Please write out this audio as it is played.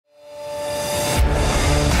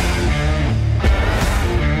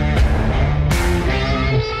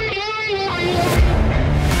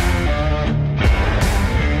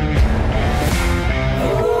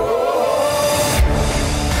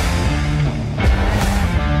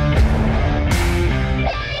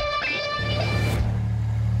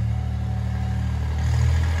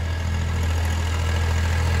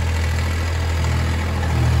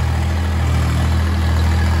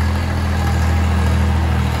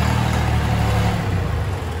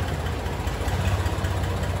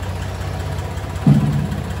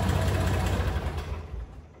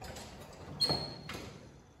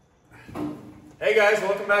guys,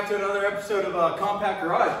 welcome back to another episode of Compact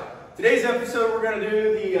Garage. Today's episode we're going to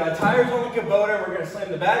do the tires on the Kubota and we're going to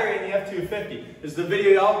slam the battery in the F250. This is the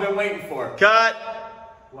video y'all been waiting for. Cut!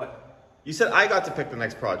 What? You said I got to pick the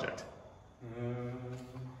next project.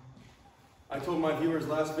 I told my viewers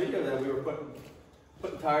last video that we were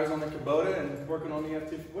putting tires on the Kubota and working on the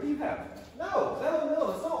F250. What do you have? No,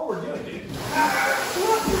 that's not what we're doing, dude.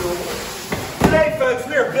 Today, folks,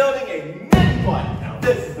 we are building a mini bike. Now,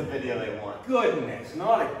 this is the video they want. Goodness,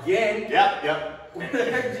 not again. Yep. Where the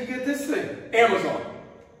heck did you get this thing? Amazon.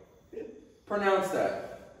 Pronounce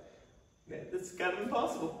that. Yeah, this is kind of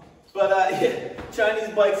impossible. But yeah, Chinese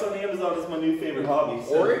bikes on Amazon is my new favorite hobby.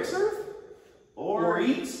 So. Oryxearth?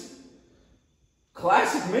 Oryx?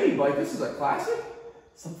 Classic mini bike. This is a classic?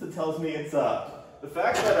 Something tells me it's the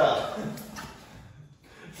fact that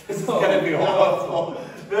this is Oh, gonna be no. awful.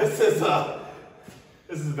 This is about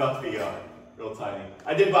to be real tiny.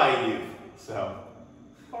 I did buy a used, so.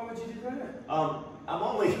 Why would you do that? I'm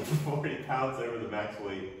only 40 pounds over the max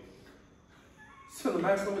weight. So the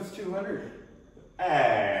max limit's 200.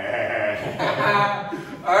 Hey.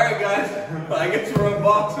 Alright guys, I guess we're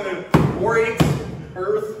unboxing an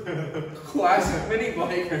Oryxearth classic mini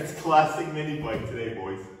bike. It's classic mini bike today,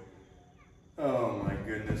 boys. Oh my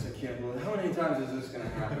goodness, I can't believe it. How many times is this gonna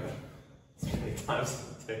happen? As many times as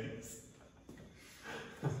it takes.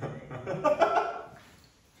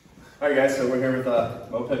 Alright guys, so we're here with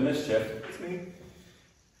Moped Mischief. It's me.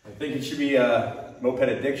 I think it should be moped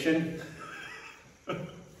addiction.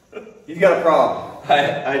 He's got a problem.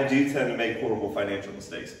 I do tend to make horrible financial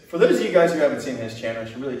mistakes. For those of you guys who haven't seen his channel, you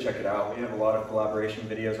should really check it out. We have a lot of collaboration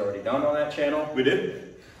videos already done on that channel. We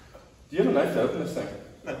did? Do you have a knife to open this thing?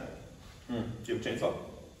 No. Do you have a chainsaw?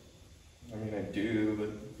 I mean, I do, but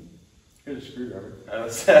here's a screwdriver. I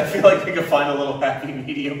feel like we could find a little happy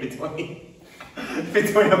medium between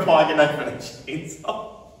a pocket knife and a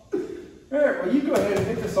chainsaw. Alright, well you go ahead and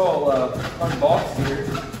get this all unboxed here.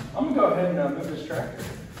 I'm going to go ahead and move this tractor.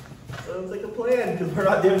 Sounds like a plan, because we're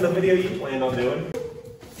not doing the video you planned on doing.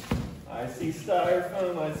 I see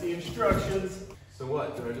styrofoam, I see instructions. So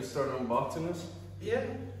what, did I just start unboxing this? Yeah, I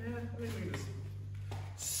think we just...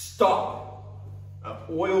 Stop!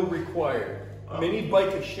 Oil required. Oh. Mini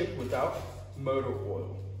bike is shipped without motor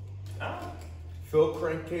oil. Ah. Fill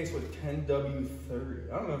crankcase with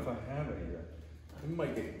 10W30. I don't know if I have any yet. We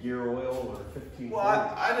might get gear oil or 15. Well,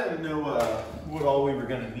 I didn't know what all we were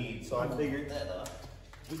going to need, so I figured that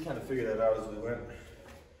we kind of figured that out as we went.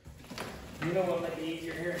 You know what might be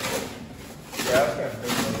easier here? Yeah, I was kind of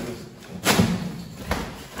thinking this.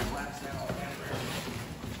 Wax down all that.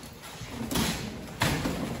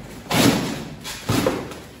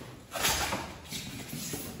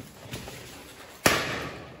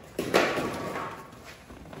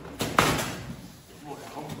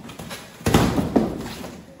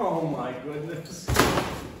 Oh my goodness.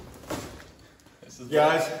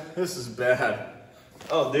 Guys, this is bad.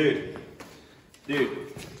 Oh, dude.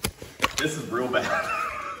 Dude, this is real bad.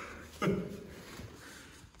 I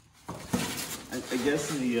guess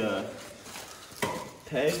the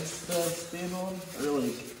pegs that I stand on are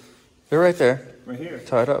like... They're right there. Right here.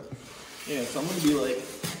 Tied up. Yeah, so I'm gonna be like...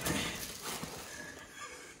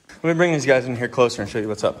 Let me bring these guys in here closer and show you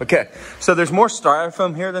what's up. Okay, so there's more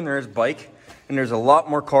styrofoam here than there is bike, and there's a lot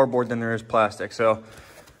more cardboard than there is plastic, so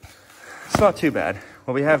it's not too bad.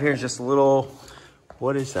 What we have here is just a little,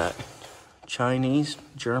 what is that? Chinese?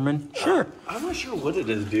 German? Sure. I'm not sure what it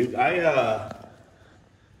is, dude.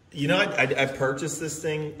 You know, I purchased this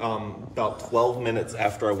thing about 12 minutes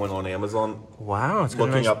after I went on Amazon. Wow, it's got a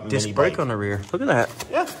Looking nice up disc mini brake bike. on the rear. Look at that.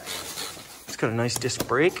 Yeah. It's got a nice disc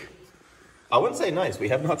brake. I wouldn't say nice. We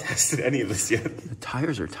have not tested any of this yet. The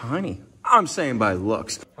tires are tiny. I'm saying by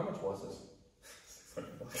looks. How much was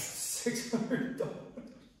this? $600.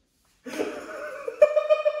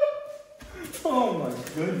 Oh my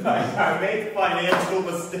goodness. I made financial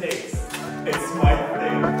mistakes. It's my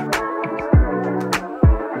thing.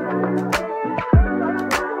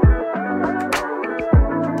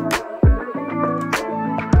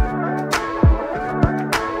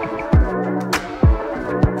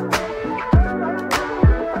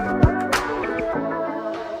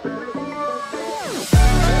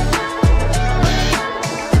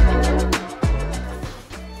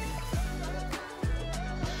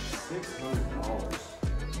 $600.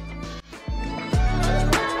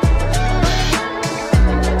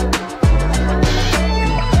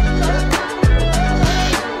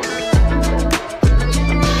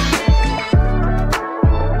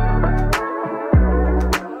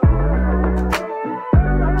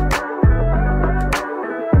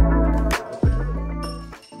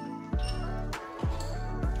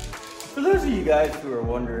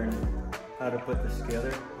 put this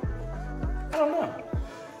together. I don't know.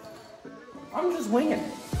 I'm just winging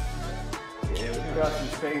it. Yeah, we've got some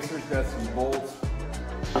spacers, got some bolts.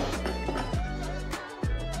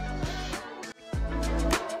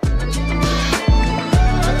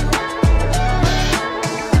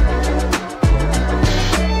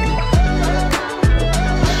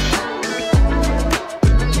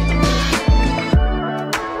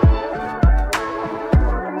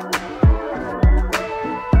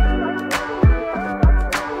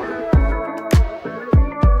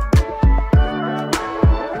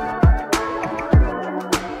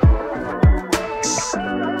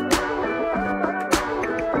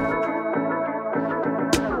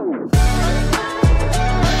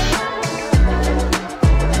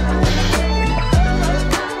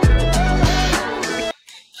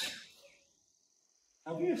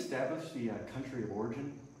 Have you established the country of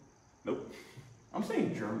origin? Nope. I'm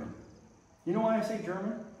saying German. You know why I say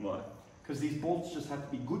German? Why? Because these bolts just have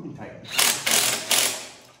to be good and tight.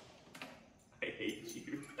 I hate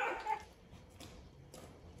you.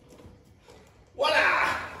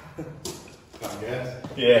 Voila! Got gas?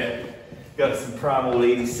 Yeah. Got some Primal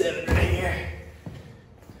 87 right here.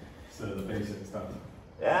 So the basic stuff.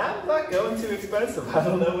 Yeah, I'm not going too expensive. I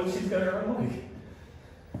don't know what she's gonna run like.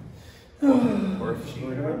 Or if she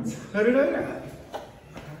runs. How did I know?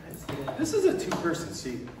 This is a two-person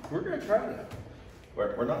seat. We're gonna try that.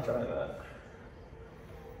 We're not trying that.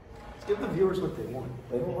 Let's give the viewers what they want.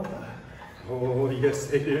 They don't want that. Oh, yes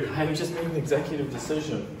they do. I just made an executive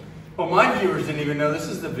decision. Well, my viewers didn't even know this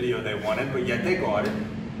is the video they wanted, but yet they got it.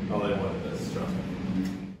 Oh, they wanted this, trust me.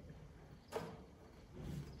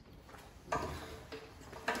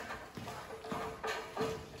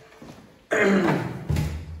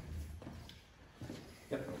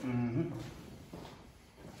 Yep. Mm-hmm.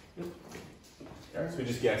 Alright, so we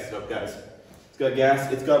just gassed it up, guys. It's got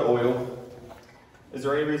gas, it's got oil. Is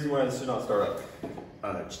there any reason why this should not start up?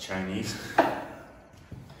 It's Chinese.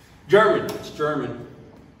 German. It's German.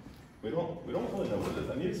 We don't really know what it is.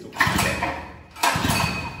 I need to still.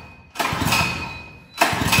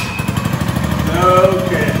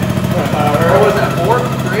 Okay. What was that, 4?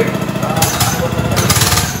 3?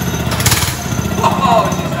 Oh,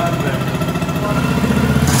 she's out of there.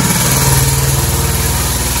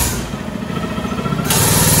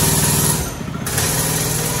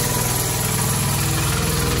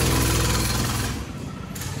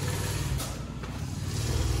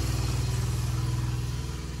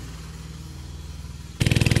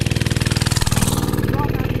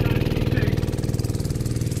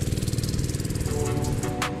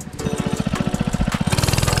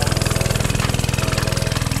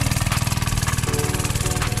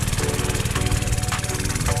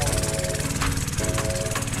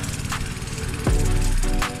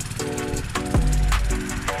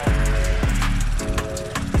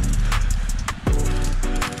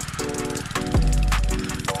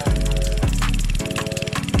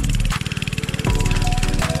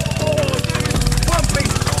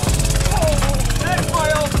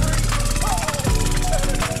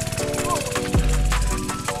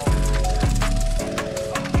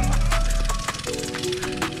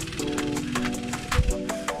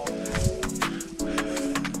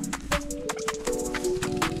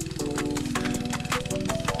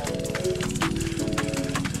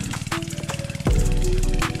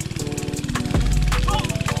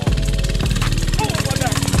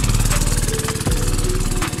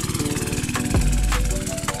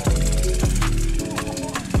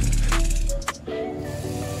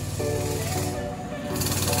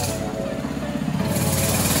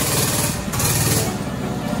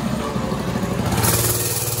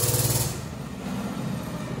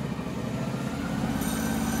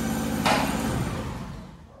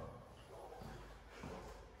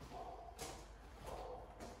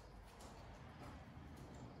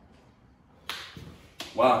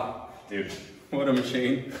 Wow, dude, what a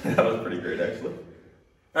machine. That was pretty great, actually.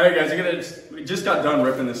 All right, guys, we just got done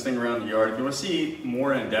ripping this thing around the yard. If you want to see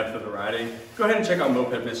more in depth of the riding, go ahead and check out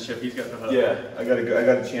Moped Mischief. He's got the hook. Yeah, I got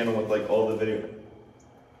a channel with like all the video,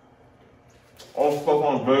 all stuff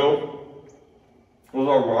on build, with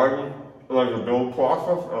our riding, like the build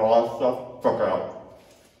process and all that stuff. Check it out.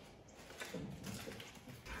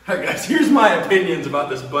 All right, guys, here's my opinions about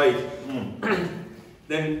this bike.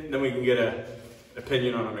 Then we can get a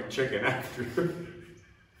opinion on a McChicken after.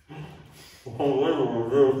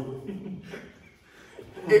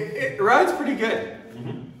 It rides pretty good.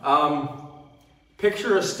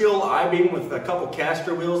 Picture a steel I-beam with a couple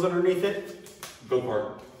caster wheels underneath it.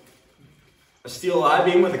 Go-kart. A steel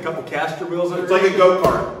I-beam with a couple caster wheels underneath It's like a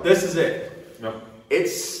go-kart. This is it. Yep.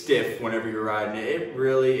 It's stiff whenever you're riding it. It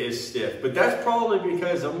really is stiff. But that's probably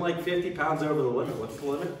because I'm like 50 pounds over the limit. What's the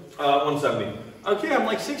limit? 170. Okay, I'm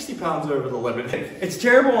like 60 pounds over the limit. It's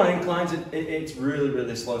terrible on inclines. It's really,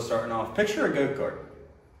 really slow starting off. Picture a go-kart.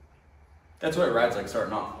 That's what it rides like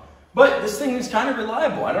starting off. But this thing is kind of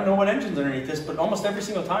reliable. I don't know what engine's underneath this, but almost every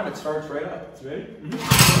single time it starts right up. It's ready? Mm-hmm.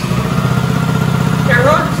 It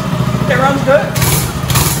runs. It runs good.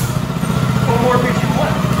 What more could you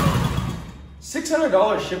want?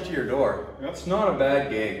 $600 shipped to your door. That's not a bad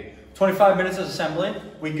gig. 25 minutes of assembly.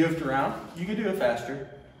 We goofed around. You could do it faster.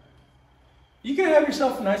 You could have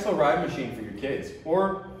yourself a nice little ride machine for your kids,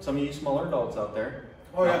 or some of you smaller adults out there.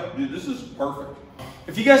 Oh yeah, dude, this is perfect.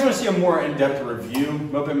 If you guys want to see a more in-depth review,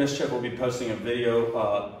 Moped Mischief will be posting a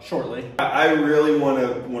video shortly. I really want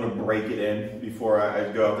to break it in before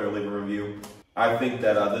I go out there and leave a review. I think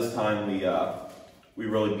that this time we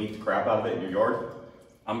really beat the crap out of it in your yard.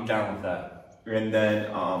 I'm down with that. And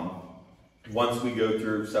then once we go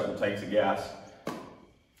through several tanks of gas,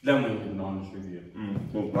 then we do an honest review.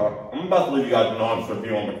 I'm about to leave you guys an honest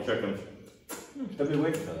review on the chickens. They'll be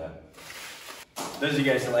waiting for that. Those of you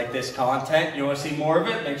guys that like this content, you want to see more of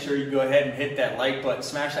it, make sure you go ahead and hit that like button,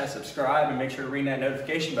 smash that subscribe, and make sure to ring that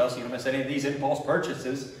notification bell so you don't miss any of these impulse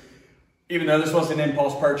purchases. Even though this was an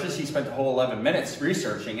impulse purchase, he spent the whole 11 minutes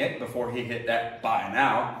researching it before he hit that buy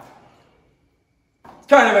now. It's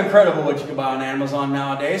kind of incredible what you can buy on Amazon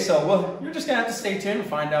nowadays, so well, you're just going to have to stay tuned and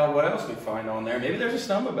find out what else we find on there. Maybe there's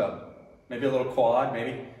a snowmobile, maybe a little quad,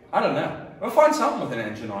 maybe, I don't know. We'll find something with an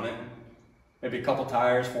engine on it. Maybe a couple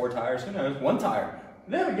tires, 4 tires, who knows, 1 tire.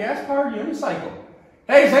 They have a gas-powered unicycle.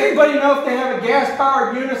 Hey, does anybody know if they have a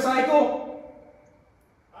gas-powered unicycle?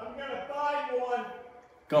 I'm gonna find one.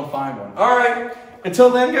 Gonna find one. All right,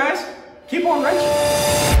 until then, guys, keep on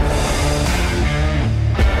wrenching.